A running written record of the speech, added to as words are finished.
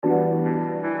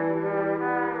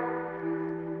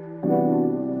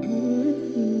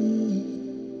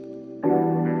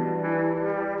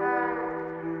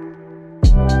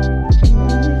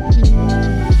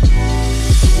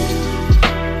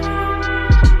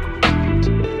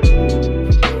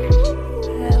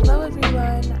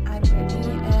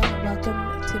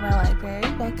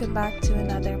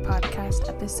podcast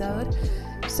episode.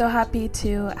 So happy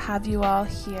to have you all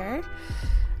here.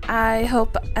 I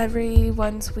hope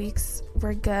everyone's weeks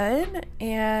were good,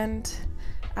 and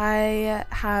I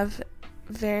have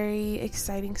very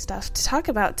exciting stuff to talk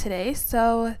about today,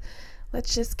 so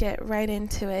let's just get right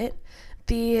into it.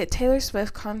 The Taylor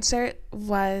Swift concert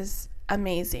was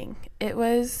amazing. It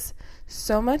was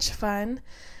so much fun.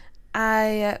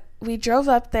 We drove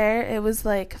up there. It was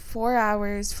like 4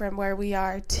 hours from where we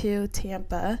are to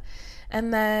Tampa,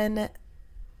 and then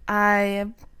I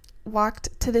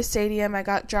walked to the stadium. I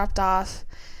got dropped off,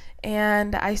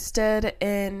 and I stood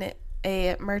in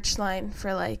a merch line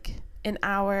for like an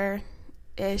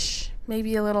hour-ish,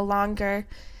 maybe a little longer.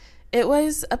 It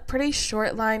was a pretty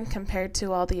short line compared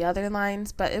to all the other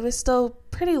lines, but it was still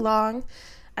pretty long.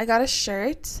 I got a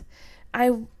shirt.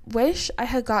 I wish I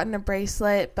had gotten a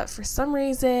bracelet, but for some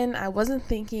reason I wasn't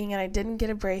thinking and I didn't get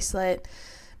a bracelet,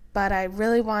 but I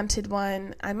really wanted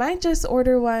one. I might just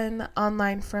order one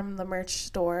online from the merch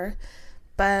store,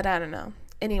 but I don't know.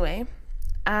 Anyway,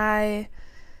 it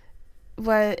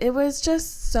was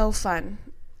just so fun.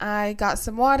 I got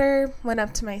some water, went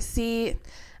up to my seat,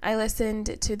 I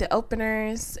listened to the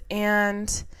openers,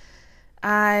 and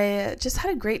I just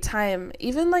had a great time,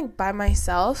 even like by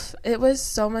myself. It was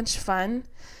so much fun,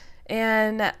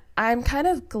 and I'm kind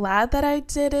of glad that I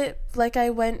did it like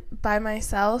I went by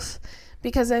myself,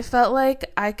 because I felt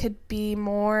like I could be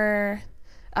more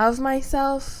of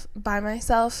myself by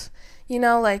myself. You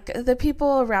know, like the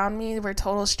people around me were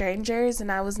total strangers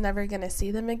and I was never going to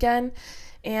see them again,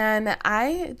 and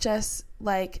I just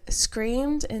like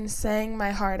screamed and sang my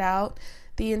heart out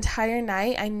the entire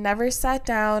night. I never sat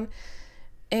down.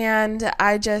 And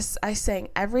I sang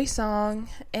every song,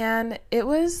 and it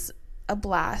was a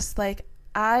blast. Like,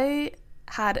 I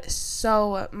had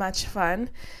so much fun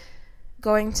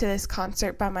going to this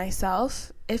concert by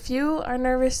myself. If you are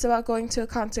nervous about going to a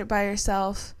concert by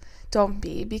yourself, don't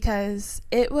be, because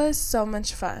it was so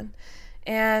much fun.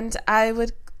 And I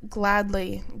would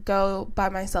gladly go by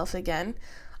myself again.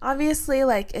 Obviously,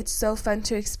 like, it's so fun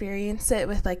to experience it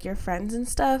with, like, your friends and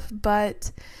stuff,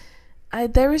 but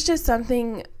there was just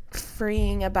something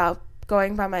freeing about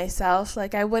going by myself.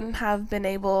 Like, I wouldn't have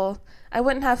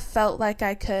felt like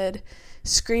I could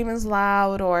scream as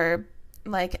loud or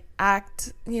like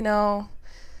act, you know,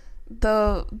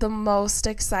 the most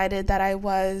excited that I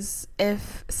was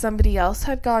if somebody else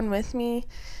had gone with me,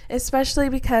 especially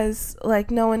because like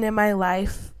no one in my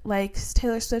life likes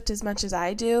Taylor Swift as much as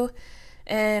I do,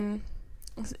 and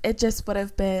it just would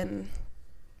have been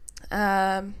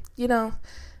you know,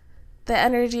 the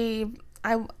energy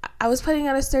I was putting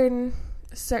out a certain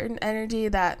energy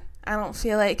that I don't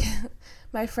feel like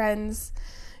my friends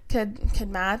could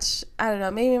match. I don't know,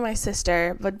 maybe my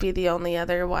sister would be the only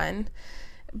other one.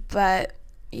 But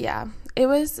yeah, it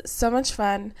was so much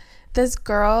fun. This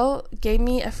girl gave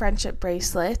me a friendship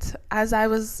bracelet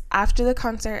after the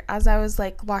concert, as I was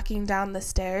like walking down the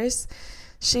stairs.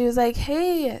 She was like,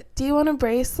 "Hey, do you want a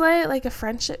bracelet, like a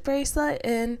friendship bracelet?"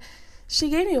 And she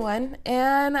gave me one,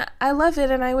 and I love it,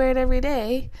 and I wear it every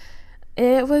day.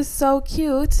 It was so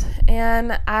cute,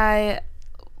 and I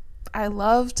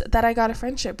loved that I got a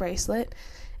friendship bracelet.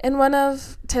 And one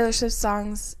of Taylor Swift's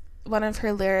songs, one of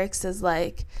her lyrics is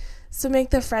like, "So make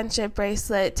the friendship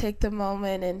bracelet, take the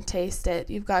moment and taste it.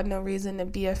 You've got no reason to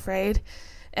be afraid."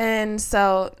 And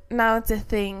so now it's a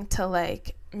thing to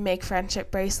like make friendship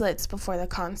bracelets before the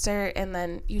concert, and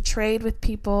then you trade with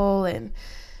people, and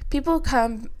people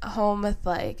come home with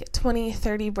like 20,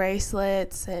 30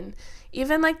 bracelets, and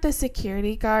even like the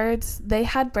security guards, they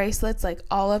had bracelets like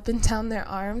all up and down their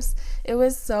arms. It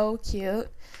was so cute.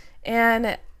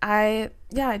 And I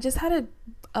just had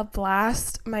a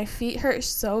blast. My feet hurt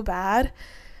so bad.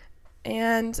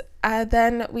 And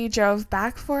then we drove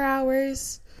back 4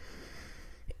 hours,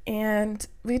 and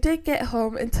we didn't get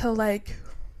home until like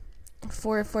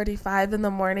 4:45 in the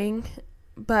morning,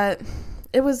 but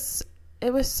it was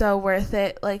so worth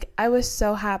it. Like, I was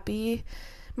so happy.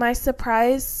 My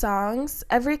surprise songs,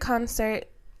 every concert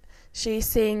she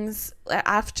sings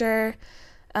after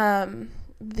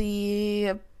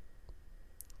the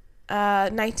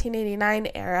 1989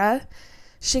 era,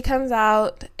 she comes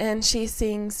out and she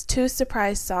sings 2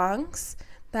 surprise songs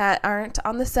that aren't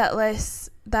on the set list,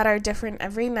 that are different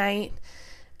every night.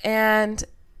 And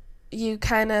you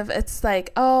kind of, it's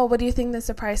like, oh, what do you think the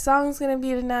surprise song's going to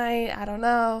be tonight? I don't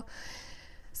know.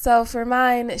 So for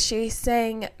mine, she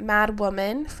sang Mad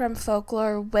Woman from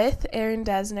Folklore with Aaron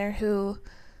Dessner, who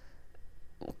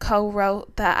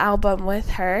co-wrote the album with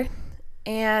her.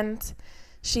 And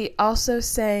she also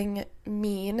sang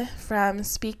Mean from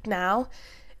Speak Now.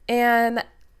 And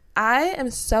I am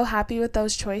so happy with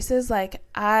those choices. Like,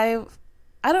 I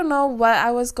don't know what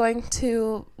I was going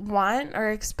to want or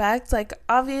expect. Like,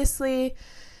 obviously,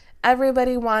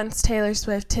 everybody wants Taylor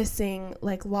Swift to sing,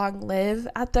 like, Long Live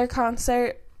at their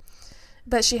concert,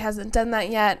 but she hasn't done that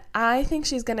yet. I think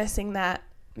she's going to sing that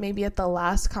maybe at the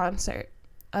last concert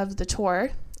of the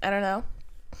tour. I don't know.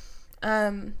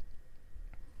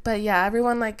 But yeah,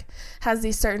 everyone, like, has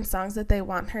these certain songs that they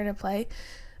want her to play.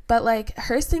 But, like,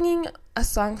 her singing a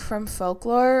song from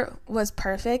Folklore was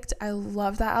perfect. I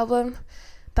love that album.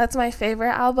 That's my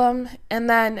favorite album. And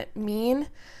then Mean,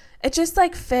 it just,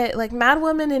 like, fit. Like, Mad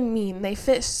Woman and Mean, they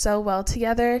fit so well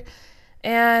together.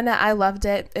 And I loved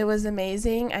it. It was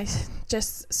amazing. I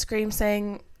just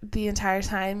sang the entire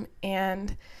time.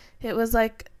 And it was,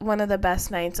 like, one of the best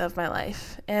nights of my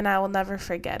life. And I will never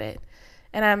forget it.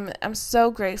 And I'm so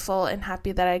grateful and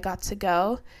happy that I got to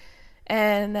go.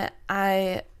 And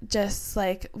I just,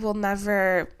 like, will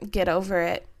never get over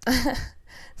it.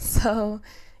 So,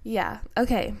 yeah.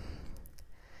 Okay.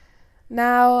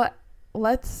 Now,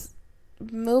 let's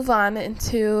move on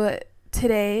into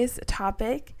today's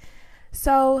topic.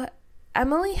 So,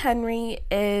 Emily Henry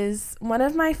is one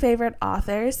of my favorite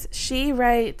authors. She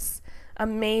writes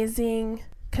amazing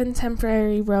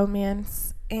contemporary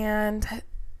romance, and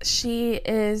she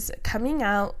is coming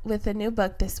out with a new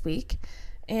book this week.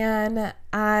 And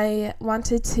I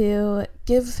wanted to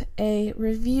give a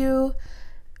review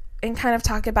and kind of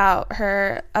talk about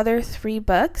her other 3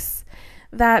 books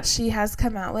that she has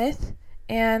come out with.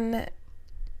 And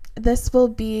this will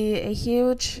be a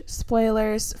huge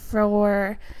spoilers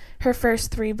for her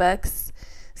first 3 books.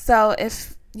 So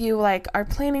if you, like, are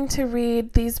planning to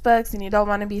read these books and you don't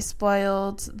want to be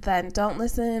spoiled, then don't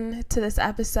listen to this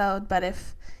episode. But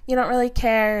if you don't really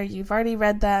care, you've already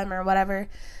read them or whatever,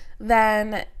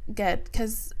 then good,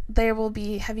 because there will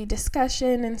be heavy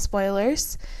discussion and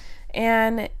spoilers,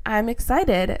 and I'm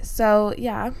excited. So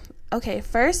yeah. Okay,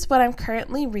 first, what I'm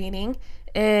currently reading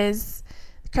is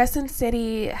Crescent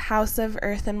City, House of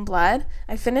Earth and Blood.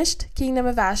 I finished Kingdom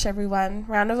of Ash, everyone.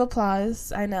 Round of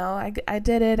applause. I know, I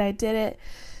did it.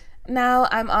 Now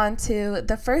I'm on to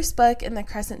the first book in the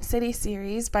Crescent City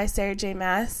series by Sarah J.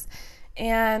 Maas.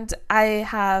 And I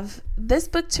have this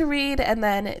book to read and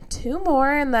then 2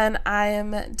 more, and then I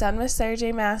am done with Sarah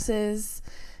J. Maas's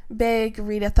big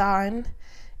readathon.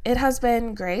 It has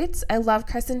been great. I love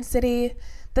Crescent City.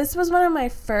 This was one of my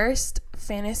first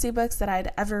fantasy books that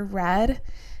I'd ever read,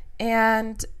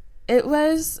 and it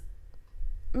was,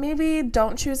 maybe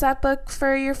don't choose that book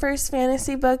for your first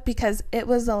fantasy book, because it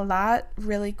was a lot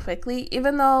really quickly.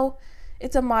 Even though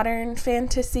it's a modern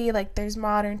fantasy, like, there's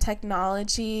modern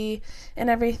technology and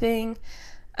everything,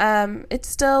 it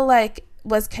still, like,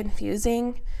 was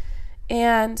confusing.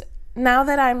 And now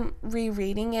that I'm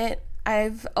rereading it,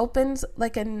 I've opened,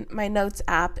 like, my notes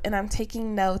app, and I'm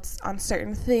taking notes on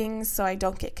certain things so I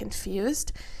don't get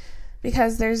confused,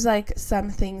 because there's, like, some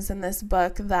things in this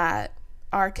book that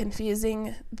are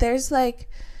confusing. There's, like,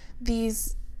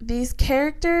 these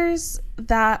characters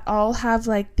that all have,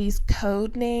 like, these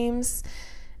code names,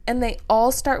 and they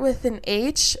all start with an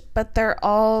H, but they're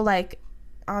all, like,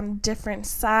 on different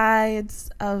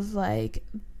sides of, like,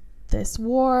 this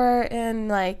war, and,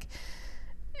 like,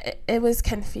 it was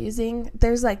confusing.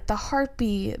 There's, like, the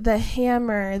harpy, the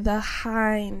hammer, the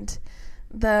hind,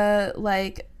 the,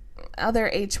 like, other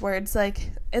H words.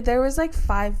 Like, there was, like,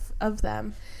 5 of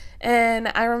them.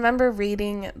 And I remember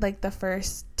reading, like, the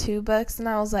first 2 books, and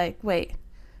I was like, wait,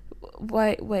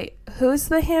 who's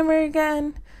the hammer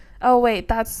again? Oh, wait,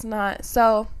 that's not.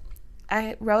 So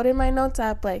I wrote in my notes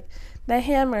app, like, the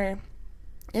hammer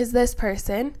is this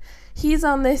person. He's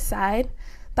on this side.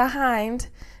 The hind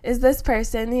is this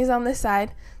person. He's on this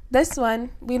side. This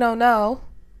one, we don't know,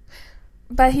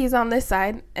 but he's on this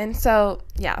side. And so,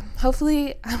 yeah,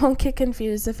 hopefully I won't get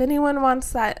confused. If anyone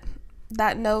wants that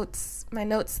my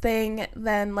notes thing,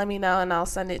 then let me know and I'll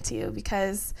send it to you,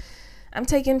 because I'm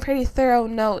taking pretty thorough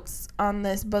notes on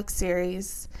this book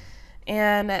series,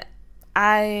 and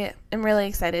I am really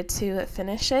excited to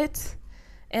finish it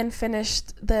and finish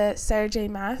the Sarah J.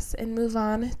 Maas and move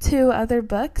on to other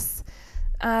books.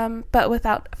 But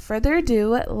without further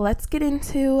ado, let's get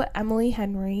into Emily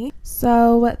Henry.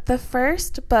 So the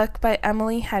first book by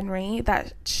Emily Henry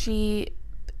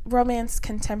romance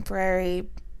contemporary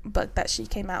book that she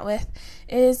came out with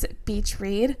is Beach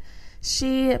Read.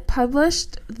 She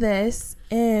published this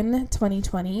in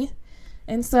 2020,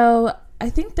 and so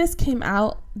I think this came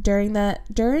out during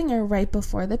or right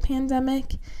before the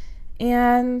pandemic,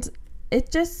 and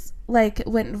it just, like,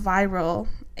 went viral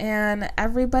and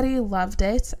everybody loved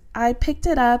it. I picked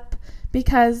it up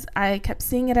because I kept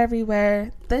seeing it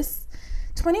everywhere. This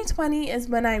 2020 is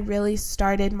when I really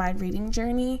started my reading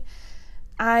journey.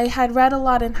 I had read a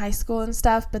lot in high school and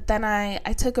stuff, but then I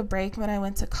took a break when I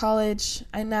went to college.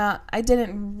 I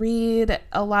didn't read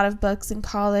a lot of books in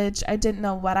college. I didn't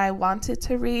know what I wanted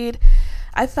to read.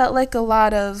 I felt like a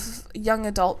lot of young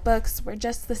adult books were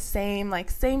just the same, like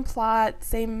same plot,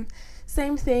 same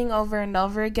thing over and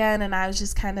over again, and I was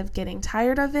just kind of getting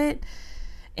tired of it.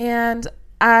 And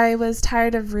I was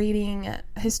tired of reading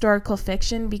historical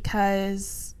fiction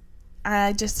because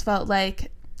I just felt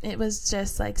like it was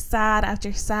just like sad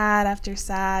after sad after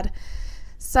sad.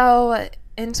 So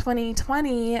in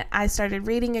 2020, I started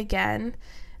reading again,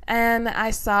 and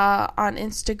I saw on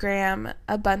Instagram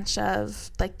a bunch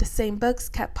of like the same books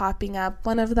kept popping up.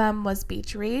 One of them was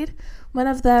Beach Read. One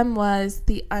of them was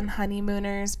The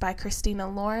Unhoneymooners by Christina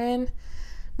Lauren.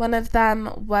 One of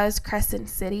them was Crescent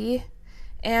City.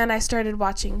 And I started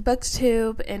watching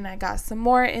BookTube, and I got some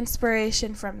more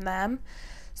inspiration from them.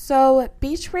 So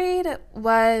Beach Read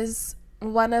was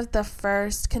one of the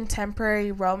first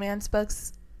contemporary romance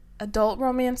books, adult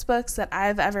romance books that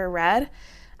I've ever read.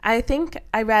 I think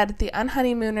I read The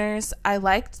Unhoneymooners. I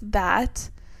liked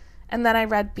that. And then I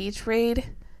read Beach Read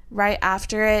right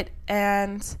after it.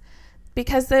 And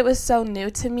because it was so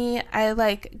new to me,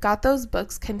 I got those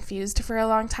books confused for a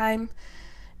long time.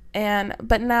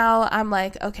 But now I'm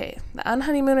like, okay, The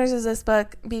Unhoneymooners is this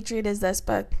book, Beach Read is this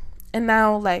book. And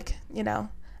now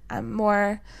I'm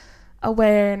more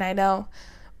aware and I know.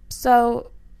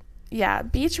 So yeah,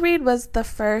 Beach Read was the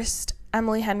first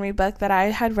Emily Henry book that I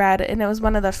had read, and it was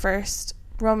one of the first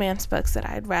romance books that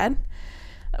I had read.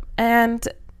 And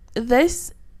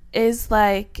this is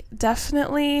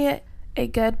definitely a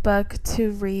good book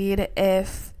to read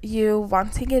if you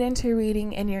want to get into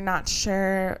reading and you're not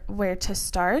sure where to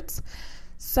start.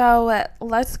 So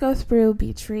let's go through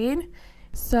Beach Read.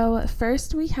 So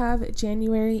first we have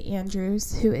January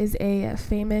Andrews, who is a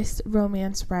famous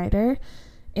romance writer,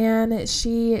 and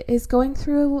she is going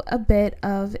through a bit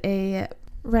of a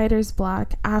writer's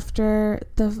block after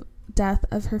the death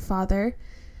of her father.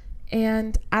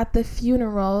 And at the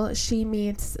funeral, she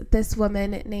meets this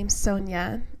woman named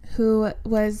Sonia, who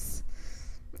was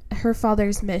her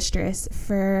father's mistress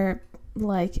for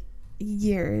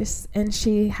years, and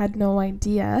she had no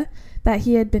idea that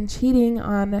he had been cheating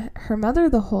on her mother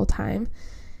the whole time.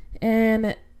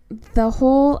 And the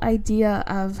whole idea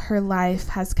of her life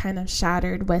has kind of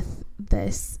shattered with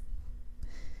this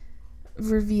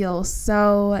reveal.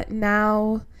 So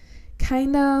now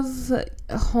kind of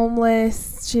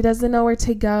homeless, she doesn't know where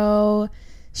to go.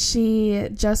 She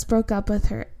just broke up with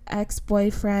her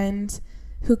ex-boyfriend,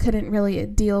 who couldn't really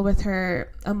deal with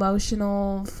her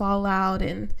emotional fallout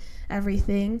and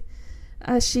everything.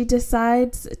 She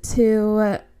decides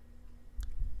to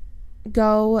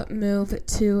go move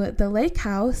to the lake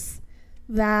house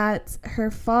that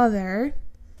her father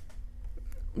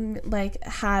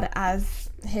had as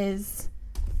his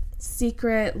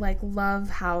secret love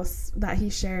house that he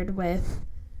shared with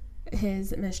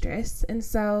his mistress. And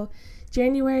so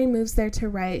January moves there to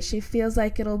write. She feels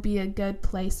like it'll be a good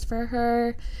place for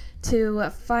her to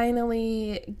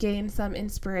finally gain some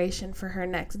inspiration for her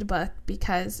next book,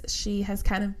 because she has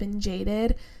kind of been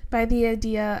jaded by the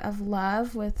idea of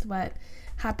love with what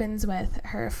happens with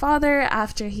her father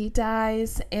after he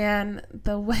dies and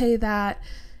the way that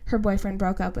her boyfriend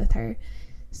broke up with her.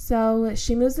 So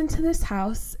she moves into this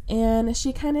house, and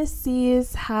she kind of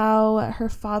sees how her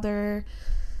father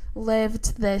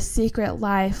lived this secret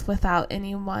life without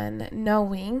anyone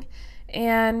knowing.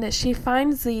 And she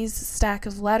finds these stack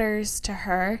of letters to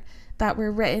her that were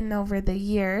written over the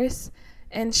years.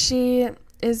 And she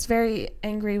is very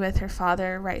angry with her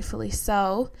father, rightfully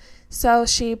so. So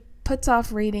she puts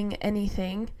off reading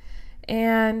anything.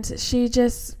 And she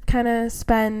just kind of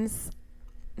spends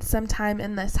some time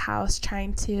in this house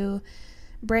trying to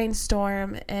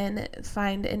brainstorm and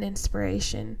find an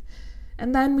inspiration.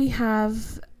 And then we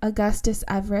have Augustus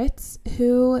Everett,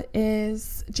 who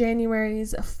is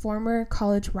January's former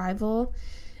college rival.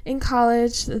 In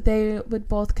college, they would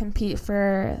both compete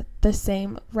for the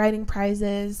same writing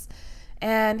prizes,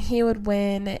 and he would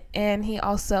win, and he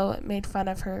also made fun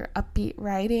of her upbeat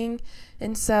writing,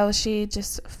 and so she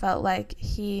just felt like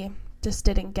he just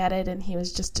didn't get it, and he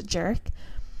was just a jerk.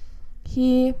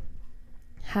 He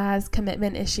has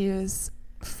commitment issues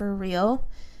for real.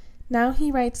 Now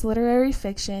he writes literary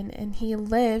fiction, and he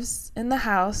lives in the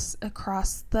house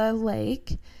across the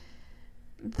lake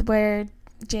where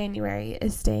January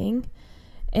is staying.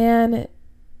 And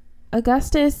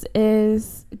Augustus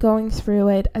is going through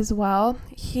it as well.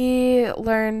 He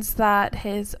learns that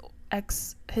his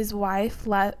wife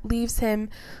leaves him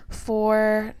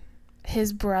for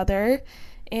his brother,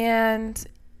 and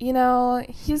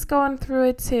he's going through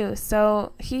it too.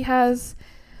 So he has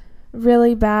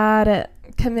really bad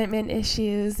commitment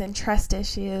issues and trust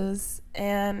issues,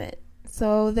 and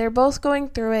so they're both going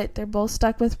through it. They're both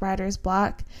stuck with writer's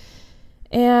block.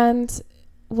 And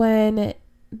when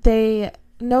they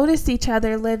notice each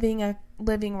other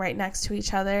living right next to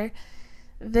each other,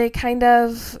 they kind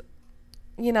of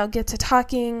get to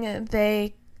talking.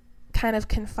 They kind of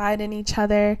confide in each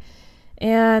other,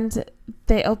 and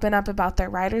they open up about their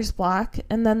writer's block,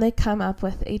 and then they come up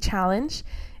with a challenge.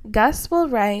 Gus will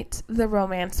write the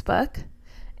romance book,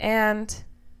 and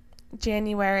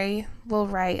January will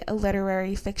write a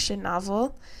literary fiction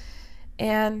novel,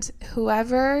 and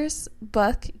whoever's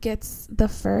book gets the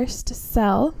first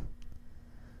sell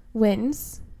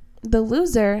wins. The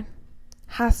loser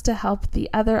has to help the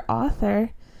other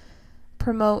author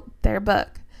promote their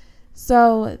book.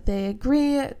 So they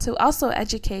agree to also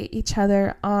educate each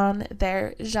other on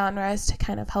their genres to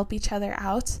kind of help each other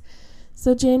out.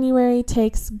 So January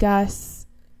takes Gus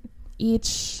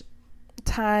each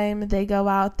time they go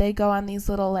out. They go on these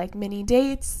little mini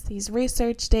dates, these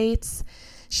research dates.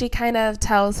 She kind of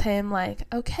tells him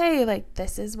okay,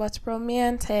 this is what's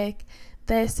romantic.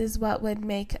 This is what would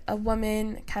make a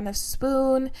woman kind of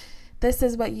swoon. This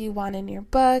is what you want in your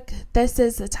book. This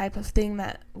is the type of thing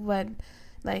that would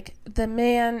the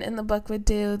man in the book would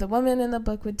do, the woman in the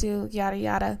book would do, yada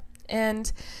yada.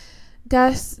 And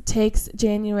Gus takes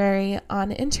January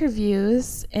on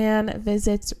interviews and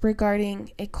visits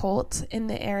regarding a cult in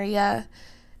the area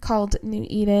called New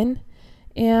Eden,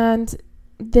 and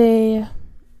they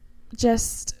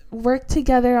just work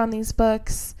together on these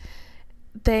books.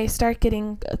 They start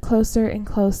getting closer and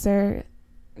closer.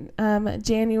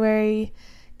 January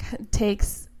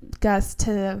takes Gus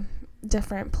to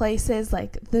different places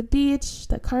like the beach,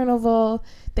 the carnival.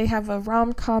 They have a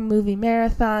rom-com movie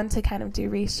marathon to kind of do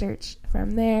research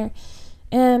from there.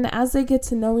 And as they get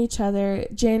to know each other,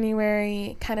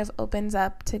 January kind of opens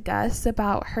up to Gus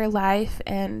about her life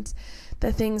and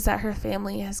the things that her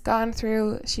family has gone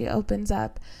through. She opens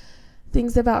up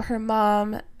things about her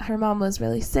mom. Her mom was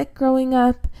really sick growing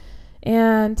up,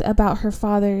 and about her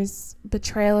father's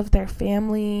betrayal of their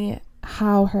family,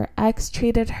 how her ex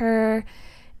treated her.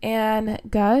 And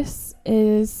Gus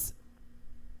is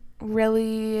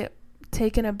really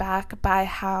taken aback by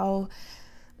how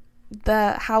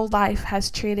life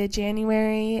has treated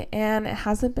January, and it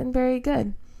hasn't been very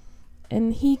good.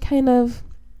 And he kind of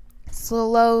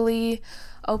slowly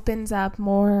opens up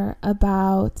more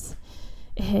about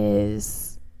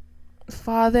his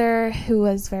father, who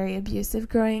was very abusive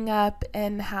growing up,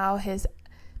 and how his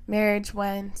marriage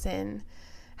went, and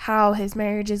how his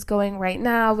marriage is going right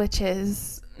now, which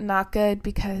is not good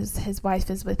because his wife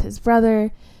is with his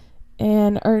brother,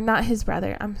 or not his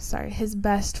brother, I'm sorry, his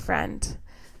best friend,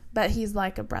 but he's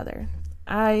like a brother.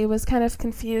 I was kind of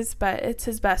confused, but it's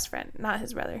his best friend, not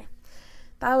his brother.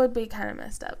 That would be kind of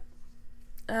messed up.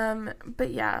 But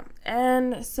yeah,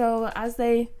 and so as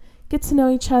they get to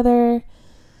know each other,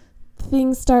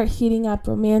 things start heating up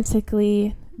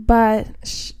romantically,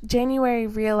 but January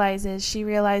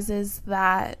realizes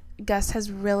that Gus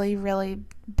has really, really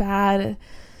bad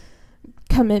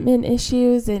commitment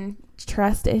issues and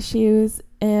trust issues,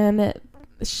 and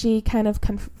she kind of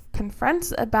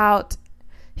confronts about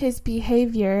his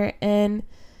behavior, and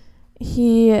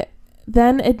he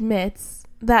then admits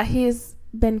that he's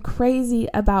been crazy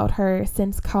about her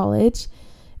since college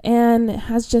and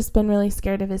has just been really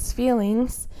scared of his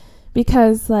feelings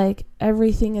because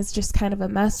everything is just kind of a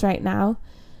mess right now.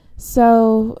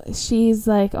 So she's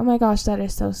like, oh my gosh, that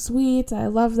is so sweet, I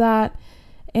love that.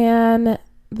 And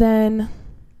then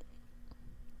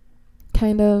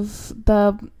kind of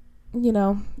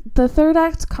the third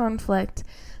act conflict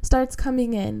starts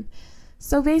coming in.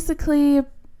 So basically,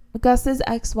 Gus's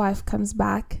ex-wife comes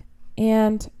back,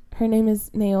 and her name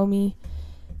is Naomi.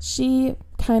 She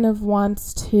kind of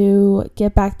wants to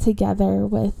get back together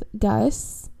with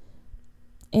Gus,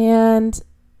 and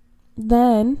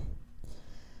then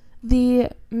the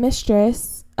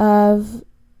mistress of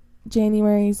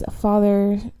January's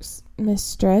father's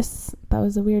mistress, that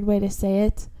was a weird way to say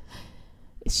it,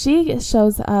 she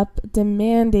shows up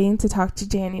demanding to talk to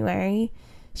January.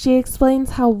 She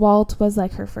explains how Walt was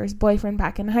her first boyfriend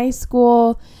back in high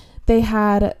school. They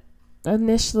had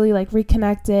initially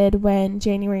reconnected when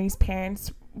January's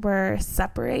parents were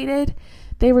separated.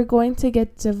 They were going to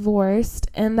get divorced,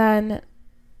 and then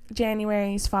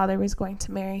January's father was going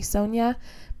to marry Sonia,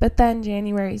 but then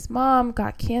January's mom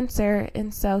got cancer,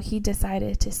 and so he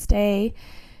decided to stay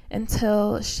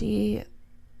until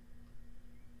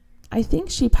I think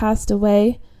she passed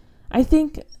away. I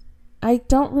think I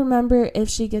don't remember if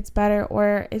she gets better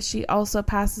or if she also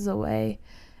passes away.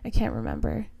 I can't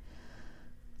remember.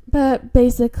 But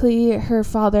basically, her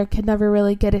father could never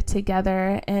really get it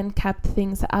together and kept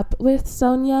things up with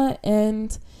Sonia.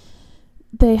 And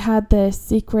they had this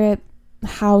secret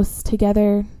house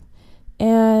together.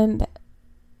 And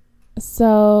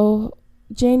so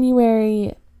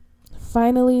January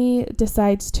finally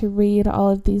decides to read all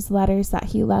of these letters that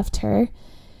he left her,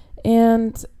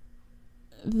 and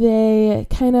they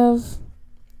kind of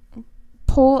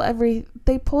pull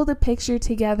the picture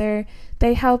together.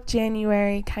 They help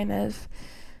January kind of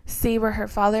see where her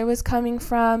father was coming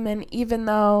from, and even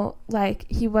though like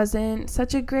he wasn't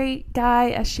such a great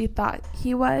guy as she thought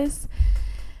he was,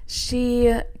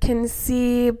 she can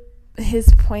see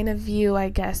his point of view, I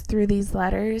guess, through these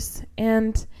letters.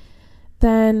 And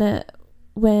then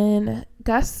when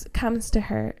Gus comes to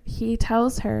her, he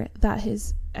tells her that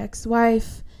his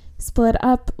ex-wife split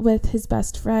up with his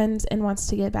best friend and wants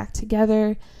to get back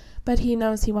together, but he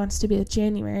knows he wants to be with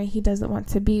January. He doesn't want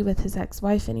to be with his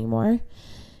ex-wife anymore.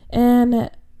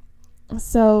 And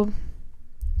so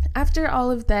after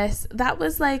all of this, that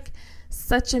was like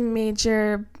such a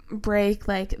major break.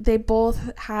 Like they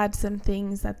both had some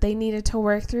things that they needed to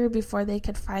work through before they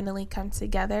could finally come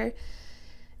together.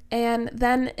 And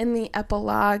then in the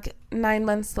epilogue, 9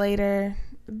 months later,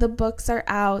 the books are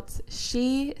out.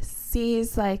 She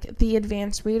sees like the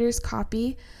advanced reader's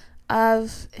copy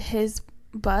of his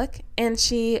book, and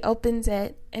she opens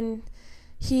it, and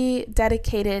he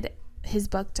dedicated his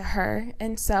book to her.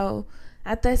 And so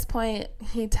at this point,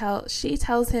 she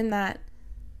tells him that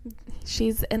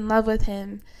she's in love with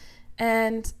him,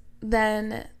 and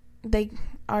then they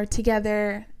are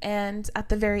together, and at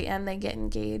the very end they get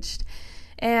engaged.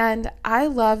 And I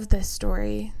love this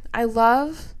story. I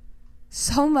love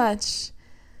so much.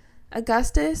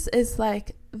 Augustus is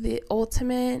like the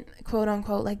ultimate quote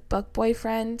unquote like book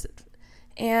boyfriend,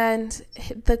 and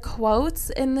the quotes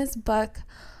in this book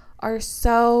are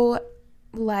so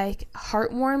like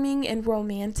heartwarming and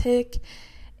romantic,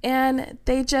 and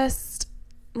they just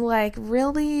like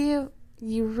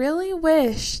you really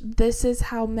wish this is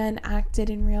how men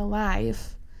acted in real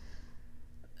life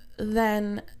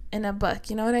than in a book.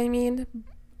 You know what I mean?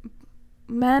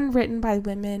 Men written by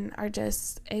women are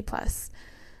just A+.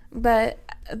 But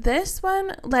this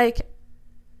one, like,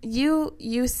 you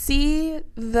see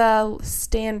the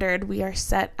standard we are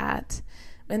set at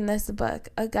in this book.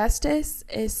 Augustus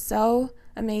is so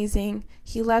amazing.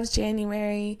 He loves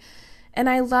January. And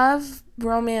I love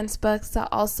romance books that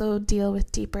also deal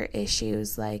with deeper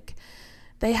issues. Like,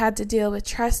 they had to deal with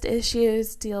trust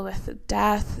issues, deal with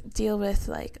death, deal with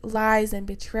like lies and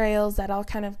betrayals that all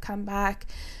kind of come back.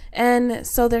 And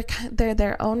so they're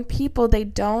their own people. They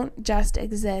don't just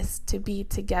exist to be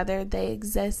together. They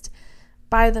exist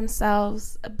by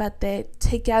themselves, but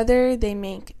together they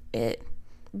make it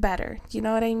better. You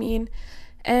know what I mean?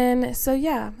 And so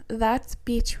yeah, that's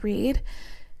Beach Read.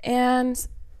 And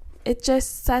it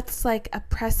just sets like a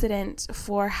precedent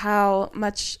for how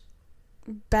much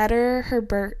better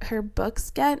her books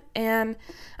get. And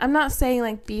I'm not saying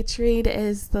like Beach Read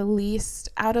is the least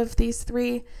out of these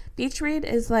three. Beach Read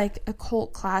is like a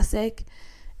cult classic,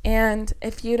 and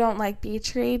if you don't like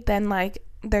Beach Read, then like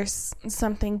there's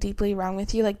something deeply wrong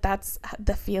with you. Like that's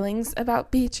the feelings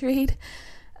about Beach Read.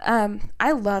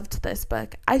 I loved this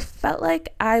book. I felt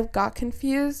like I got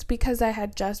confused because I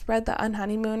had just read The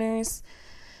Unhoneymooners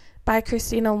by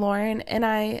Christina Lauren, and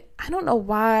I don't know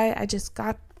why I just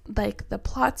got like the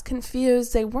plots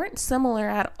confused. They weren't similar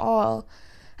at all.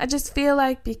 I just feel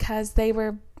like because they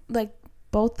were like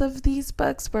both of these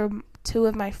books were two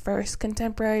of my first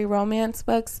contemporary romance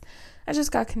books, I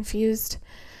just got confused.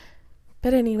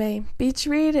 But anyway, Beach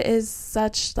Read is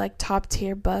such like top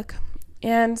tier book,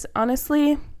 and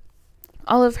honestly,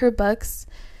 all of her books,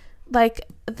 like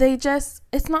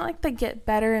it's not like they get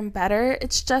better and better.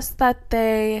 It's just that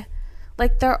they're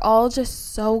all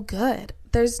just so good.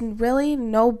 There's really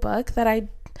no book that I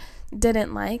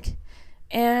didn't like.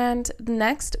 And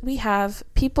next we have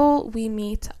People We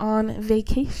Meet on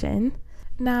Vacation.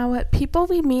 Now, People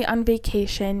We Meet on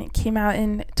Vacation came out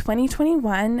in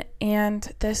 2021,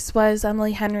 and this was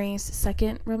Emily Henry's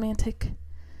second romantic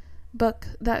book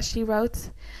that she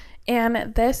wrote.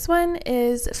 And this one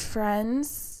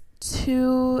is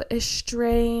two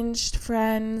estranged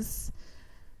friends,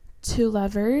 two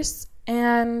lovers,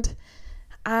 and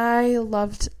I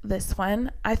loved this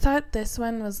one. I thought this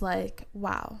one was like,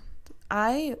 wow,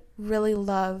 I really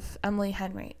love Emily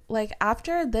Henry. Like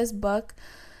after this book,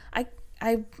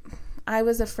 I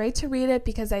was afraid to read it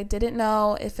because I didn't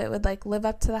know if it would like live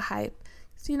up to the hype.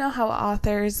 So you know how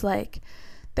authors like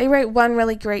they write one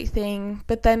really great thing,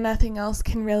 but then nothing else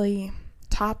can really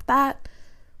top that.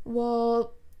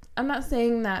 Well, I'm not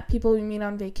saying that People We Meet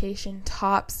on Vacation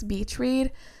tops Beach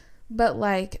Read, but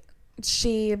like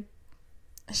she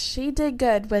did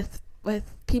good with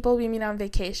People We Meet on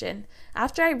Vacation.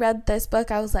 After I read this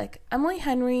book, I was like, Emily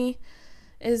Henry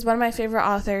is one of my favorite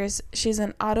authors. She's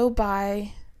an auto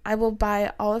buy. I will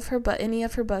buy any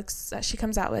of her books that she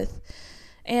comes out with.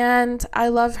 And I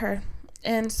love her.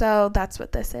 And so that's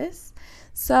what this is.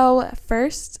 So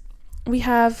first we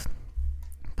have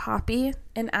Poppy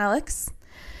and Alex.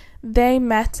 They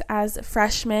met as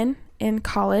freshmen in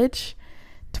college.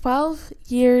 12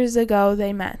 years ago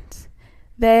they met.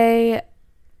 They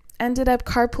ended up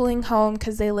carpooling home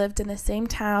because they lived in the same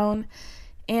town,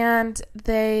 and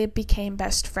they became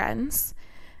best friends.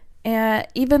 And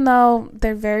even though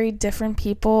they're very different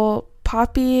people,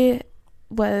 Poppy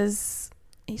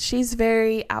she's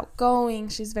very outgoing,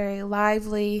 she's very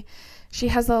lively, she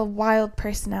has a wild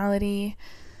personality,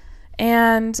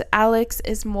 and Alex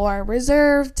is more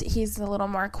reserved, he's a little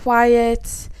more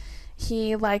quiet,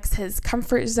 he likes his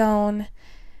comfort zone,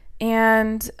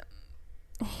 and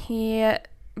he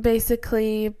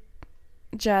basically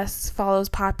just follows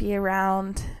Poppy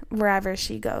around wherever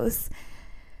she goes.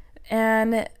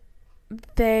 And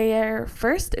their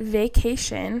first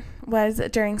vacation was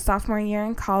during sophomore year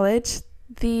in college.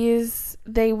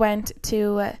 They went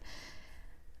to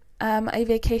a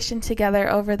vacation together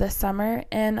over the summer,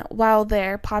 and while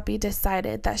there, Poppy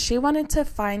decided that she wanted to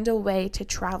find a way to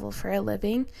travel for a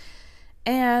living,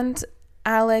 and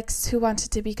Alex, who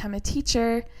wanted to become a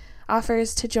teacher,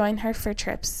 offers to join her for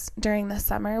trips during the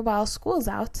summer while school's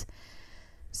out.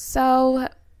 So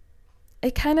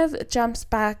it kind of jumps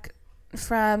back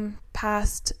from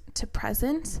past to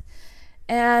present,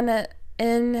 and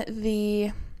in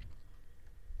the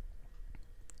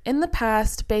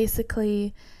past,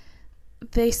 basically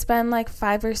they spend like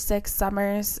 5 or 6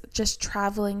 summers just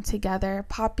traveling together.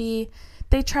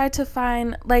 They try to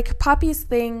find, like, Poppy's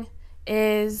thing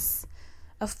is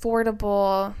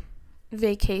affordable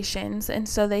vacations, and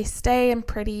so they stay in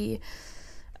pretty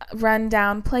run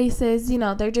down places.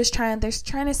 They're trying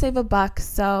to save a buck,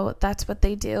 so that's what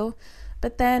they do.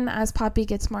 But then as Poppy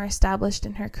gets more established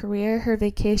in her career, her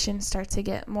vacations start to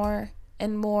get more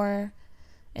and more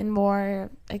and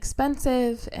more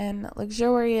expensive and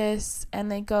luxurious, and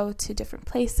they go to different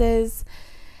places,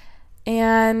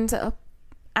 and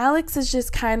Alex is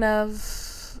just kind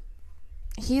of,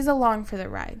 he's along for the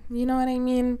ride, you know what I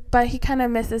mean? But he kind of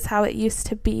misses how it used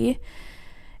to be.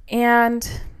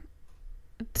 And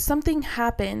something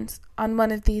happened on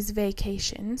one of these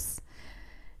vacations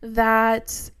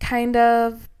that kind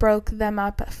of broke them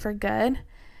up for good.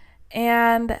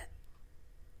 And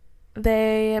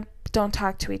they don't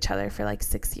talk to each other for like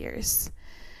 6 years.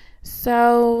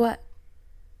 So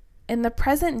in the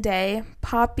present day,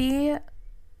 Poppy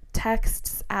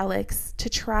texts Alex to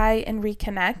try and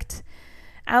reconnect.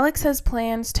 Alex has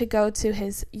plans to go to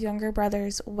his younger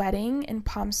brother's wedding in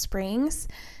Palm Springs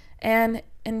and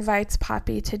invites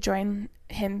Poppy to join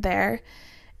him there.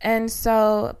 And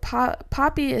so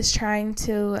Poppy is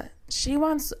she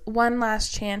wants one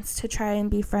last chance to try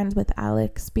and be friends with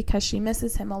Alex because she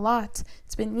misses him a lot.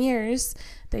 It's been years.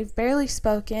 They've barely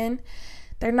spoken.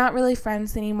 They're not really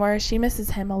friends anymore. She misses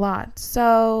him a lot.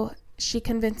 So she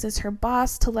convinces her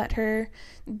boss to let her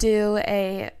do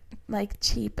a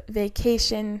cheap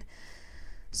vacation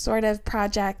sort of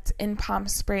project in Palm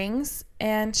Springs,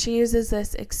 and she uses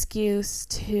this excuse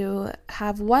to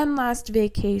have one last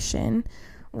vacation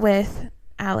with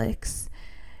Alex.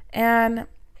 And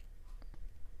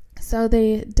so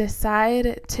they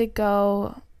decide to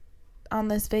go on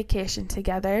this vacation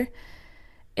together.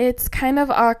 It's kind of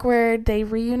awkward. They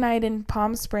reunite in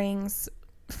Palm Springs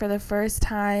for the first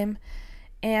time,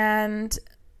 and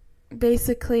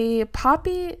basically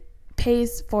Poppy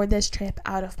pays for this trip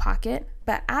out of pocket,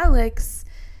 but Alex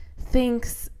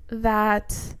thinks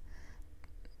that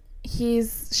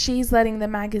she's letting the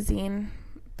magazine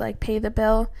pay the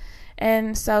bill,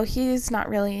 and so he's not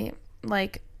really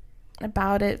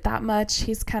about it that much.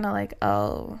 He's kind of like,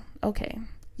 oh, okay,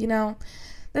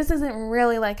 this isn't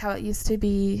really like how it used to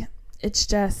be. It's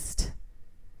just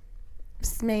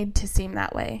made to seem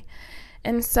that way.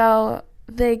 And so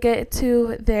they get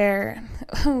to their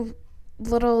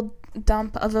little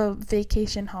dump of a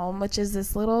vacation home, which is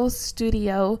this little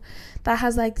studio that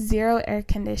has 0 air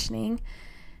conditioning,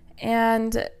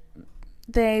 and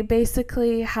they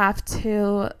basically have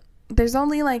to, there's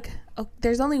only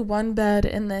one bed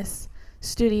in this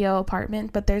studio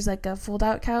apartment, but there's a fold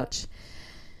out couch,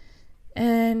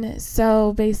 and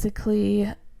so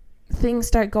basically things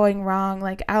start going wrong.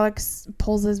 Like, Alex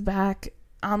pulls his back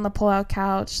on the pull-out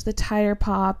couch, the tire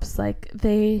pops, like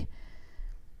they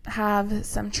have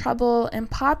some trouble, and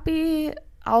Poppy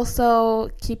also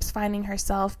keeps finding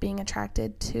herself being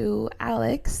attracted to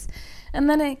Alex. And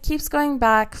then it keeps going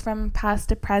back from past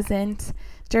to present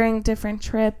during different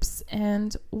trips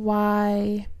and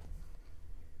why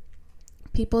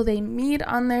people they meet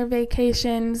on their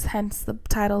vacations, hence the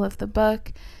title of the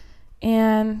book.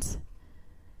 And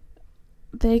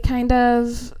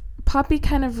Poppy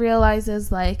kind of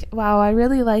realizes, like, wow, I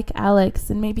really like Alex,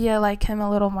 and maybe I like him a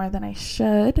little more than I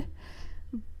should,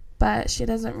 but she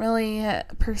doesn't really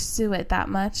pursue it that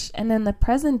much. And in the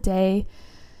present day,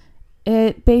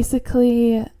 it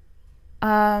basically,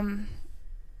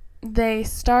 they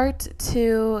start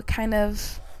to kind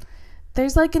of,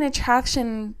 there's like an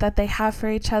attraction that they have for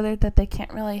each other that they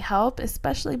can't really help,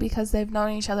 especially because they've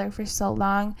known each other for so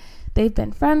long. They've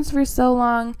been friends for so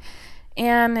long,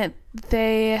 and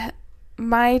they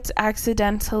might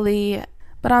accidentally,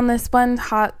 but on this one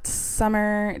hot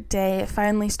summer day, it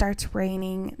finally starts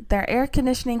raining. Their air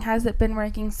conditioning hasn't been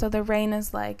working, so the rain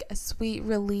is like a sweet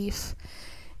relief.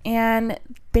 And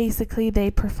basically they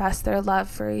profess their love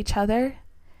for each other,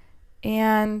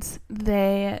 and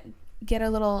they get a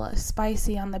little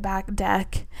spicy on the back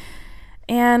deck,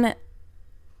 and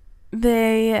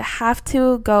they have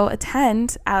to go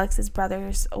attend Alex's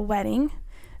brother's wedding.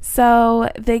 So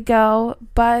they go,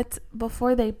 but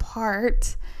before they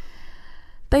part,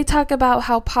 they talk about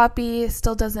how Poppy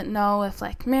still doesn't know if,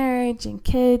 like, marriage and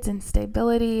kids and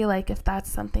stability, like, if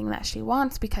that's something that she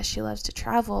wants because she loves to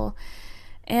travel.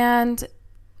 And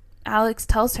Alex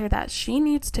tells her that she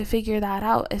needs to figure that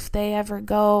out if they ever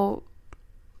go,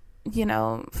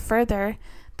 further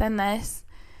than this.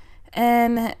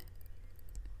 And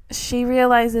she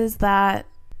realizes that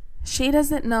she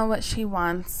doesn't know what she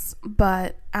wants,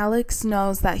 but Alex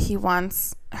knows that he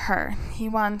wants her. He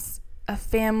wants a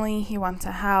family, he wants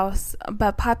a house,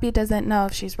 but Poppy doesn't know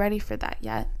if she's ready for that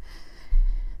yet.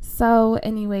 So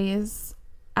anyways,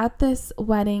 at this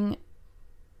wedding,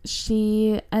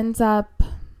 she ends up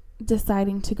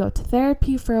deciding to go to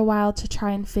therapy for a while to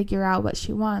try and figure out what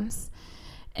she wants.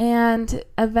 And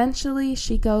eventually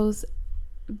she goes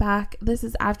back. This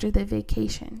is after the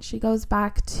vacation. She goes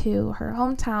back to her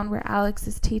hometown where Alex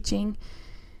is teaching,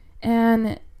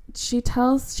 and she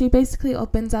basically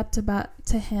opens up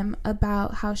to him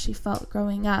about how she felt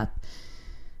growing up,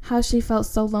 how she felt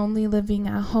so lonely living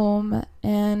at home,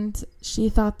 and she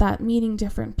thought that meeting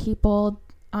different people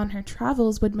on her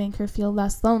travels would make her feel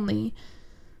less lonely.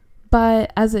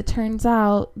 But as it turns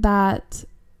out, that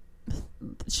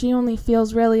she only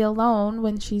feels really alone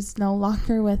when she's no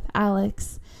longer with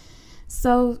Alex.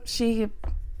 So she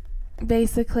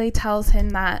basically tells him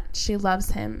that she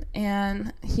loves him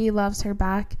and he loves her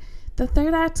back. The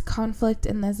third act conflict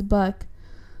in this book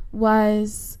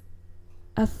was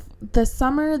the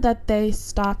summer that they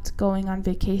stopped going on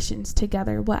vacations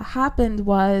together. What happened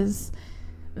was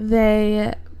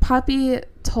Poppy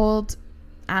told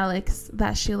Alex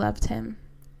that she loved him,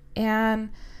 and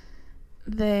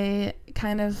they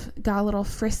kind of got a little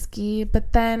frisky,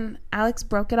 but then Alex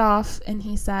broke it off and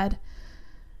he said,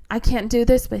 I can't do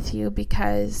this with you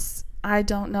because I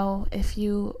don't know if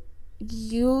you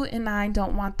and I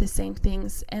don't want the same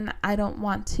things, and I don't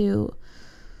want to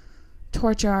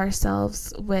torture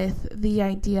ourselves with the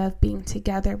idea of being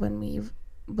together when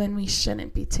we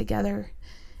shouldn't be together.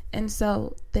 And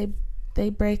so they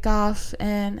break off,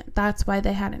 and that's why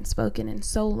they hadn't spoken in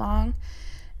so long.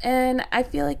 And I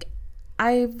feel like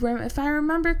if I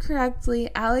remember correctly,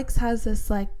 Alex has this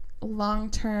like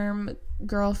long-term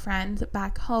girlfriend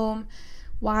back home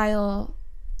while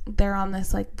they're on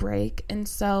this like break, and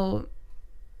so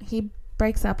he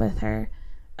breaks up with her,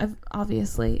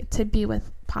 obviously, to be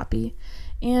with Poppy.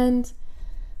 And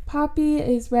Poppy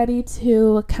is ready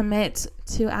to commit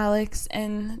to Alex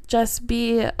and just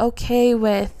be okay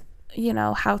with,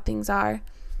 how things are.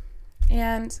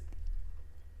 And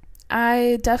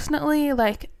I definitely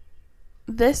like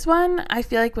this one. I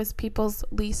feel like was people's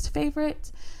least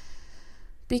favorite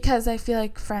because I feel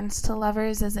like Friends to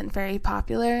Lovers isn't very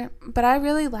popular, but I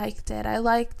really liked it. I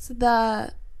liked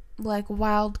the like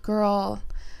wild girl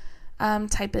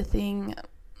type of thing,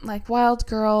 like wild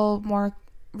girl, more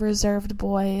reserved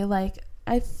boy. Like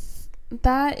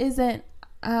that isn't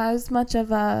as much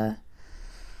of a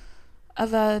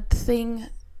thing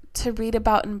to read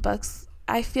about in books.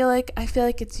 I feel like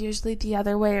it's usually the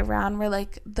other way around, where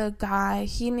like the guy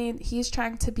he's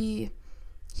trying to be,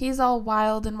 he's all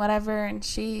wild and whatever, and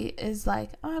she is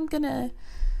like, oh, I'm gonna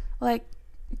like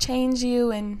change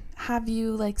you and have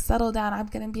you like settle down. I'm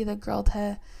gonna be the girl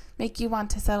to make you want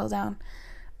to settle down.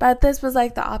 But this was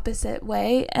like the opposite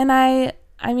way. And I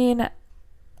mean,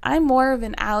 I'm more of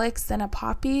an Alex than a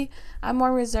Poppy. I'm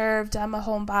more reserved. I'm a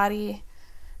homebody.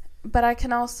 But I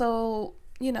can also,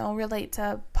 relate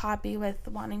to Poppy with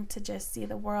wanting to just see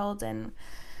the world and,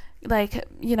 like,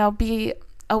 be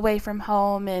away from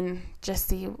home and just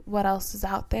see what else is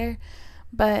out there.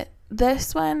 But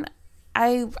this one,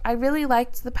 I really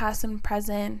liked the past and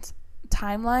present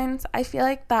timelines. I feel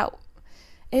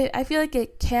like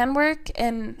it can work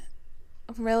and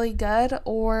really good,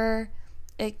 or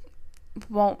it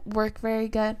won't work very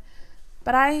good.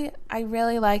 But I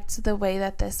really liked the way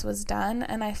that this was done,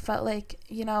 and I felt like,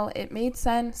 it made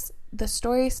sense. The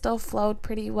story still flowed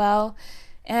pretty well,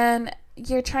 and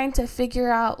you're trying to figure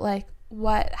out, like,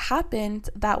 what happened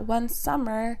that one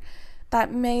summer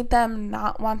that made them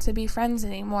not want to be friends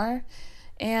anymore.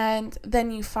 And then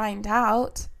you find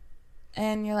out,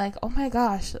 and you're like, oh my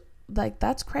gosh, like,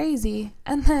 that's crazy.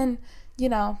 And then,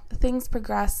 things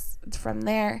progress from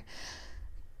there.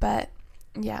 But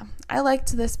yeah, I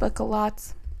liked this book a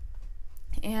lot.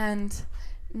 And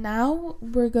now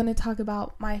we're going to talk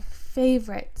about my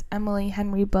favorite Emily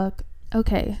Henry book.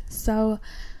 Okay, so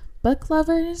Book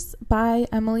Lovers by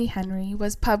Emily Henry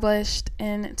was published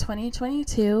in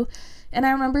 2022. And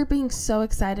I remember being so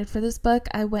excited for this book.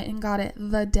 I went and got it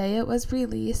the day it was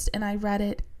released, and I read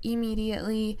it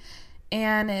immediately,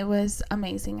 and it was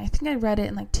amazing. I think I read it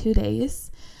in like 2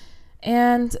 days.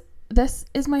 And this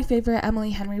is my favorite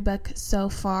Emily Henry book so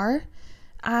far.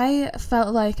 I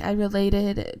felt like I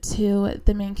related to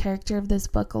the main character of this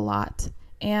book a lot.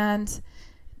 And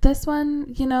this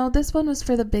one, this one was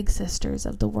for the big sisters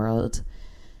of the world.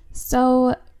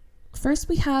 So first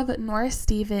we have Nora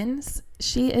Stevens.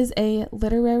 She is a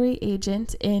literary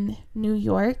agent in New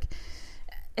York.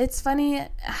 It's funny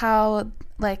how,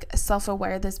 like,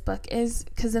 self-aware this book is,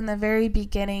 because in the very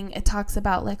beginning it talks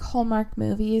about, like, Hallmark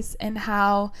movies and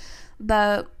how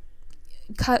the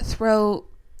cutthroat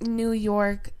New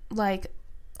York, like,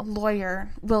 lawyer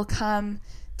will come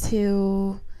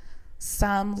to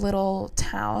some little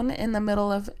town in the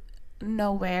middle of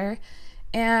nowhere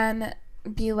and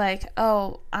be like,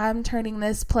 oh, I'm turning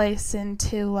this place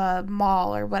into a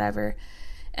mall or whatever.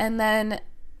 And then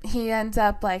he ends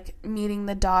up, like, meeting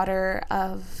the daughter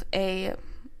of a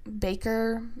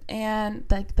baker, and,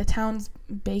 like, the town's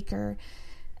baker,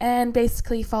 and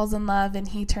basically falls in love, and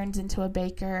he turns into a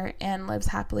baker and lives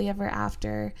happily ever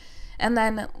after, and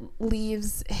then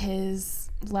leaves his,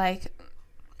 like,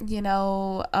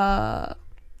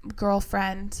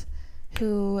 girlfriend,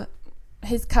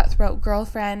 his cutthroat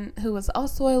girlfriend, who was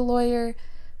also a lawyer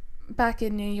back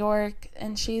in New York,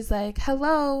 and she's like,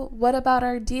 hello, what about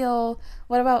our deal?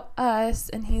 What about us?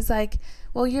 And he's like,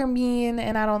 well, you're mean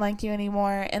and I don't like you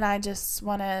anymore, and I just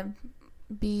want to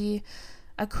be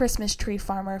a Christmas tree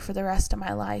farmer for the rest of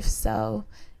my life. So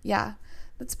yeah,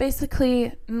 that's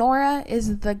basically, Nora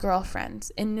is the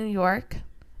girlfriend in New York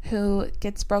who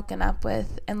gets broken up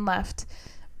with and left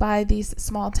by these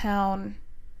small town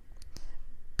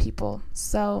people.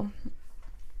 So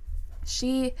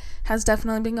she has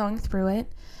definitely been going through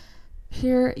it.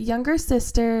 Her younger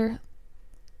sister,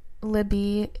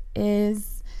 Libby,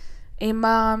 is a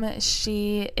mom.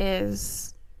 She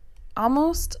is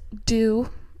almost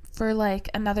due for, like,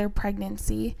 another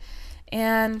pregnancy,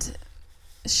 and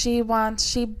she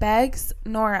begs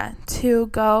Nora to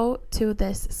go to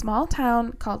this small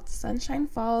town called Sunshine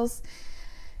Falls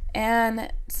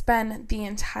and spend the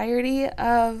entirety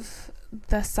of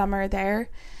the summer there.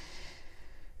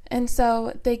 And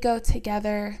so they go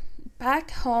together.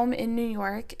 Back home in New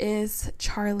York is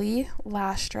Charlie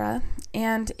Lastra,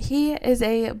 and he is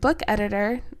a book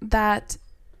editor that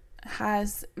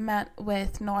has met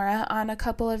with Nora on a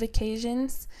couple of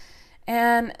occasions,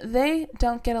 and they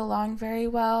don't get along very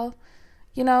well.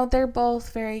 They're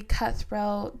both very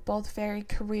cutthroat, both very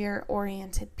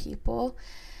career-oriented people,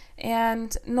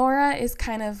 and Nora is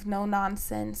kind of no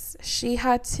nonsense. She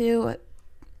had to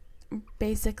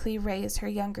basically raise her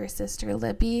younger sister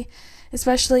Libby,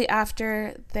 especially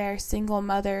after their single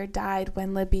mother died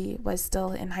when Libby was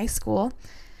still in high school.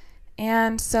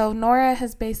 And so Nora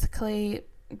has basically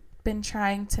been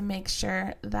trying to make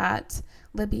sure that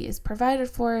Libby is provided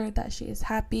for, that she is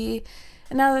happy.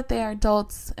 And now that they are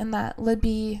adults and that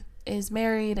Libby is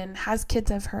married and has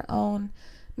kids of her own,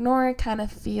 Nora kind of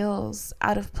feels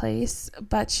out of place,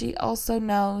 but she also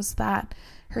knows that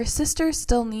her sister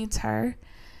still needs her.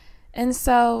 And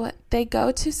so they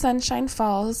go to Sunshine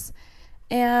Falls,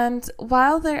 and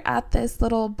while they're at this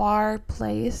little bar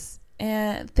place,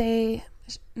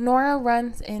 Nora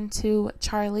runs into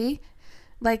Charlie,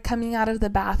 like, coming out of the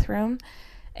bathroom,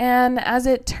 And as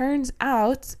it turns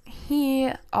out,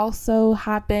 he also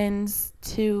happens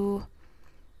to,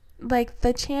 like,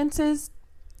 the chances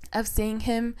of seeing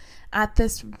him at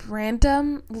this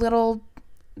random little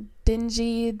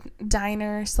dingy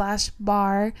diner /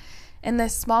 bar in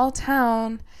this small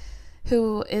town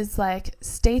who is like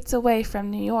states away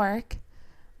from New York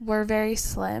were very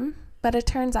slim. But it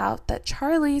turns out that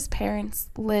Charlie's parents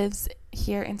lives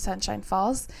here in Sunshine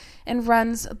Falls and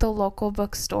runs the local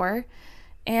bookstore.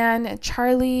 And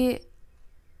Charlie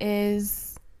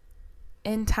is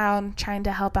in town trying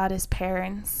to help out his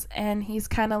parents, and he's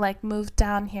kind of like moved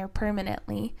down here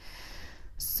permanently.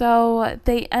 So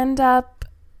they end up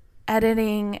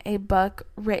editing a book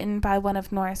written by one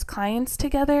of Nora's clients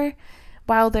together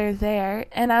while they're there.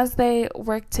 And as they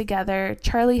work together,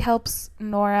 Charlie helps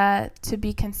Nora to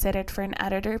be considered for an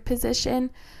editor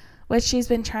position, which she's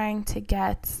been trying to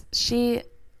get.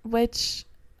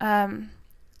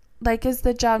 Is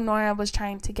the job Nora was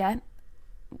trying to get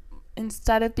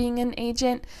instead of being an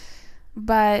agent,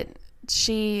 but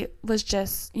she was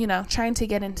just, trying to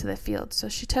get into the field. So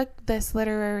she took this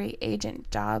literary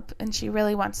agent job, and she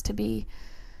really wants to be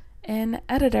an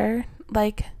editor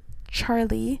like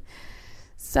Charlie.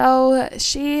 So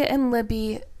she and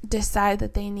Libby decide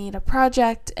that they need a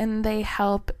project, and they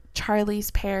help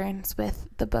Charlie's parents with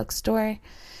the bookstore.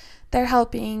 They're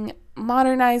helping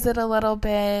modernize it a little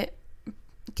bit,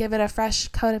 give it a fresh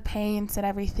coat of paint and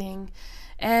everything.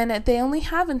 And they only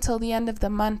have until the end of the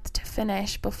month to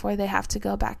finish before they have to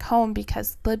go back home,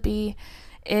 because Libby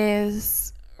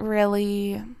is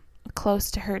really close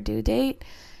to her due date.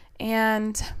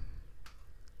 And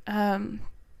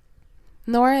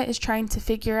Nora is trying to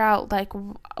figure out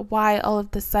why all of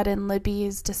the sudden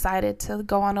Libby's decided to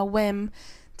go on a whim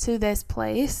to this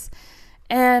place.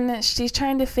 And she's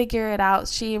trying to figure it out.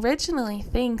 She originally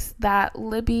thinks that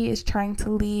Libby is trying to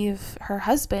leave her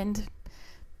husband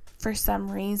for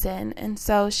some reason. And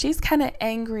so she's kind of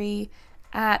angry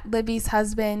at Libby's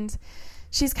husband.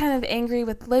 She's kind of angry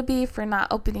with Libby for not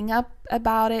opening up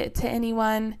about it to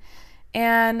anyone.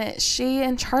 And she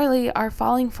and Charlie are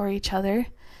falling for each other.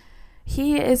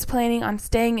 He is planning on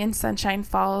staying in Sunshine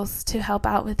Falls to help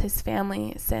out with his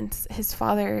family since his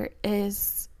father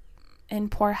is in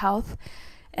poor health.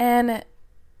 And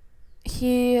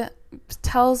he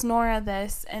tells Nora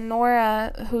this, and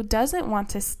Nora, who doesn't want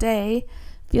to stay,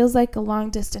 feels like a long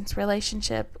distance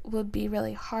relationship would be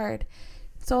really hard.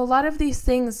 So a lot of these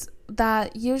things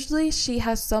that usually she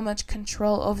has so much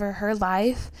control over her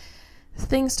life,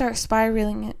 things start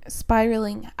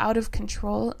spiraling out of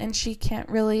control, and she can't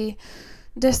really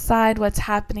decide what's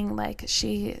happening. Like,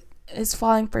 she is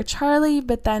falling for Charlie,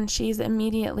 but then she's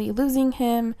immediately losing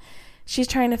him. She's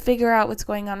trying to figure out what's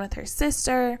going on with her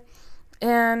sister,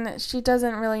 and she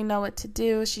doesn't really know what to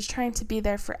do. She's trying to be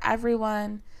there for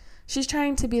everyone. She's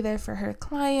trying to be there for her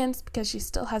clients because she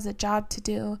still has a job to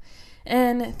do.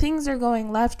 And things are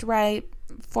going left, right,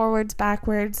 forwards,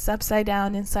 backwards, upside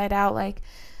down, inside out. Like,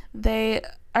 they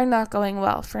are not going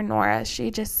well for Nora.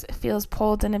 She just feels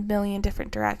pulled in a million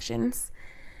different directions.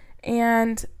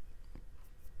 And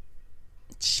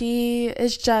she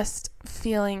is just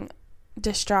feeling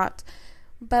distraught.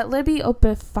 But Libby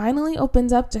finally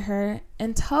opens up to her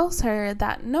and tells her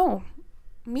that no,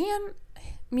 me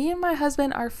and my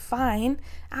husband are fine.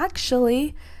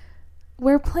 Actually,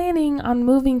 we're planning on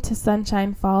moving to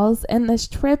Sunshine Falls, and this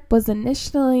trip was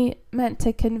initially meant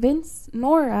to convince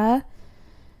Nora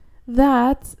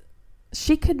that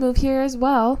she could move here as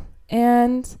well,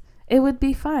 and it would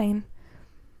be fine.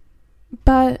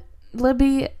 But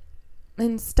Libby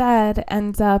instead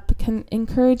ends up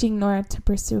encouraging Nora to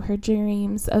pursue her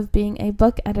dreams of being a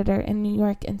book editor in New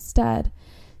York instead.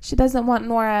 She doesn't want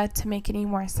Nora to make any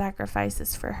more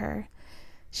sacrifices for her.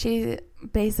 She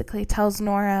basically tells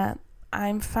Nora,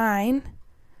 I'm fine.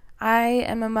 I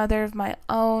am a mother of my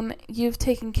own. You've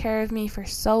taken care of me for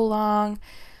so long.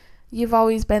 You've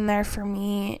always been there for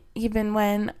me, even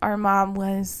when our mom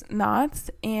was not.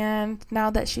 And now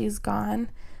that she's gone,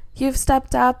 you've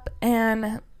stepped up,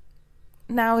 and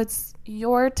now it's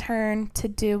your turn to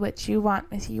do what you want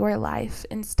with your life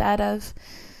instead of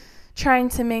trying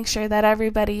to make sure that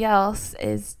everybody else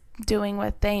is doing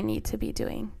what they need to be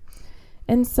doing.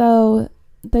 And so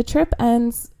the trip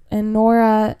ends and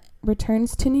Nora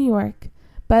returns to New York.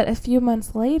 But a few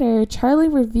months later, Charlie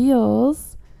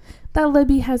reveals that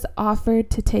Libby has offered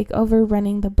to take over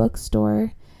running the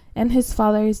bookstore, and his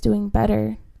father is doing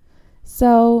better.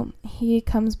 So he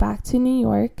comes back to New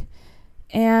York,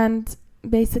 and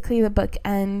basically the book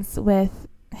ends with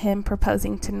him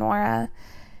proposing to Nora.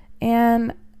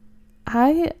 And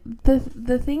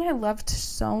the thing I loved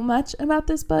so much about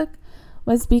this book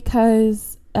was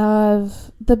because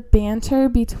of the banter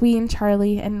between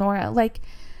Charlie and Nora. Like,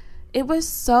 it was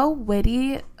so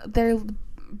witty, their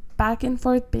back and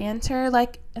forth banter.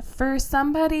 Like, for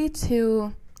somebody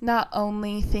to not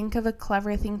only think of a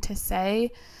clever thing to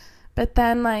say, but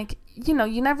then, like, you know,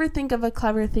 you never think of a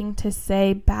clever thing to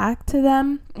say back to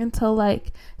them until,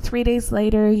 like, 3 days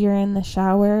later you're in the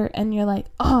shower and you're like,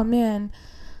 oh man,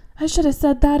 I should have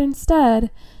said that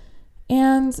instead.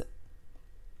 And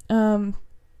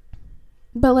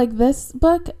but like this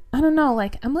book, I don't know,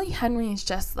 like Emily Henry is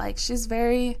just like, she's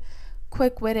very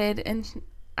quick-witted, and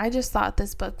I just thought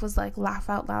this book was like laugh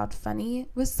out loud funny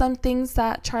with some things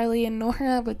that Charlie and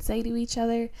Nora would say to each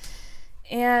other.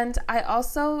 And I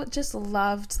also just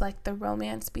loved like the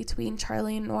romance between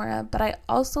Charlie and Nora, but I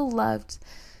also loved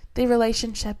the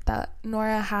relationship that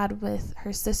Nora had with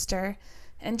her sister,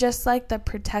 and just like the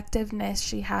protectiveness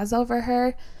she has over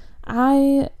her.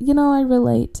 I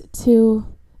relate to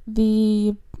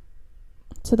the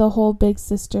whole big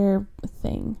sister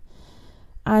thing.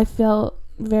 I felt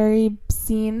very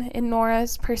seen in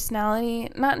Nora's personality,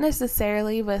 not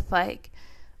necessarily with like,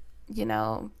 you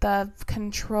know, the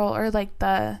control or like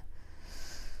the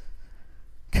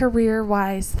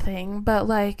career-wise thing, but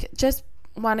like just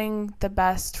wanting the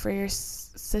best for your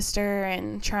sister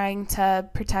and trying to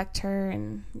protect her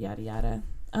and yada yada.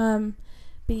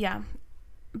 But yeah,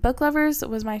 Book Lovers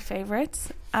was my favorite.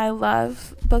 I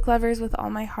love Book Lovers with all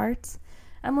my heart.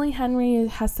 Emily Henry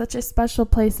has such a special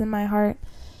place in my heart,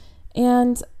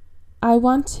 and I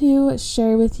want to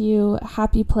share with you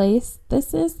Happy Place.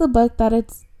 This is the book that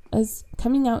is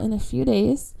coming out in a few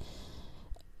days.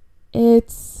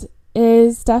 It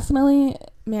is definitely,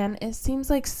 man, it seems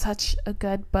like such a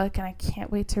good book, and I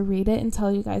can't wait to read it and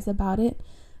tell you guys about it.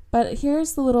 But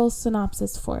here's the little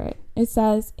synopsis for it. It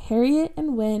says, Harriet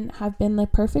and Wynne have been the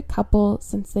perfect couple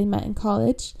since they met in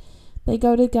college. They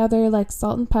go together like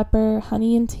salt and pepper,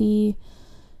 honey and tea.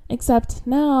 Except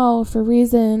now, for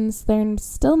reasons they're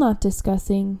still not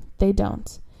discussing, they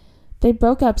don't. They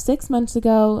broke up 6 months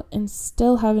ago and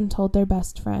still haven't told their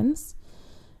best friends,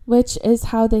 which is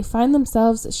how they find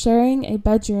themselves sharing a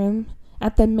bedroom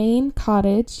at the Maine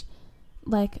cottage,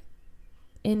 like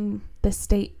in the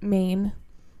state Maine,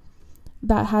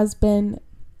 that has been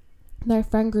their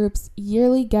friend group's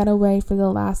yearly getaway for the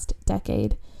last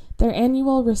decade. Their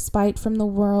annual respite from the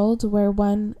world, where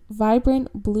one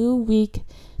vibrant blue week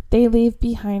they leave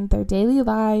behind their daily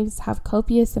lives, have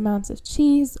copious amounts of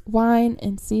cheese, wine,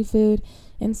 and seafood,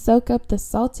 and soak up the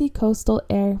salty coastal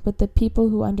air with the people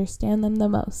who understand them the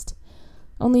most.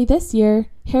 Only this year,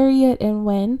 Harriet and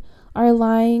Wynne are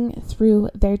lying through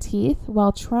their teeth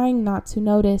while trying not to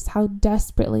notice how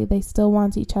desperately they still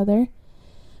want each other.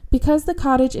 Because the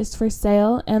cottage is for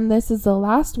sale and this is the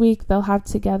last week they'll have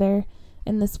together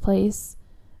in this place,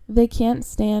 they can't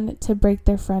stand to break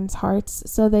their friends' hearts,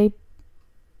 so they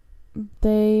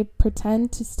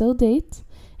pretend to still date.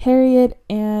 Harriet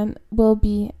and will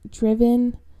be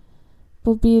the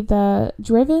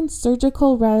driven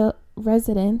surgical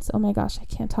resident, oh my gosh, I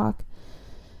can't talk,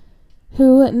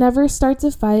 who never starts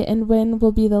a fight, and Wynne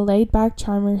will be the laid-back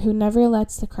charmer who never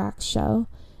lets the cracks show.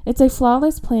 It's a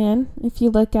flawless plan if you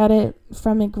look at it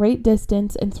from a great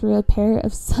distance and through a pair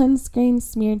of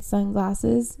sunscreen-smeared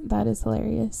sunglasses. That is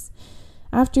hilarious.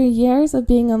 After years of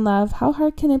being in love, how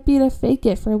hard can it be to fake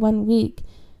it for 1 week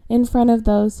in front of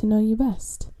those who know you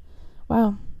best?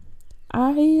 Wow.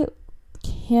 I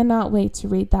cannot wait to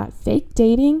read that. Fake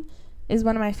dating is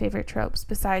one of my favorite tropes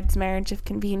besides marriage of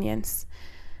convenience.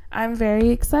 I'm very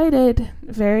excited,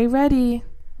 very ready.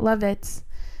 Love it.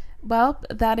 Well,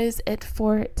 that is it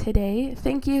for today.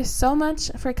 Thank you so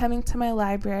much for coming to my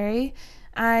library.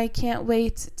 I can't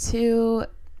wait to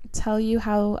tell you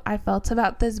how I felt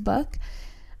about this book.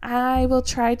 I will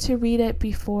try to read it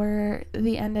before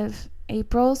the end of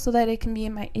April so that it can be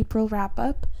in my April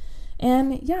wrap-up.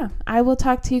 And yeah, I will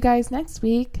talk to you guys next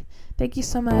week. Thank you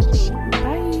so much.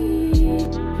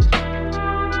 Bye.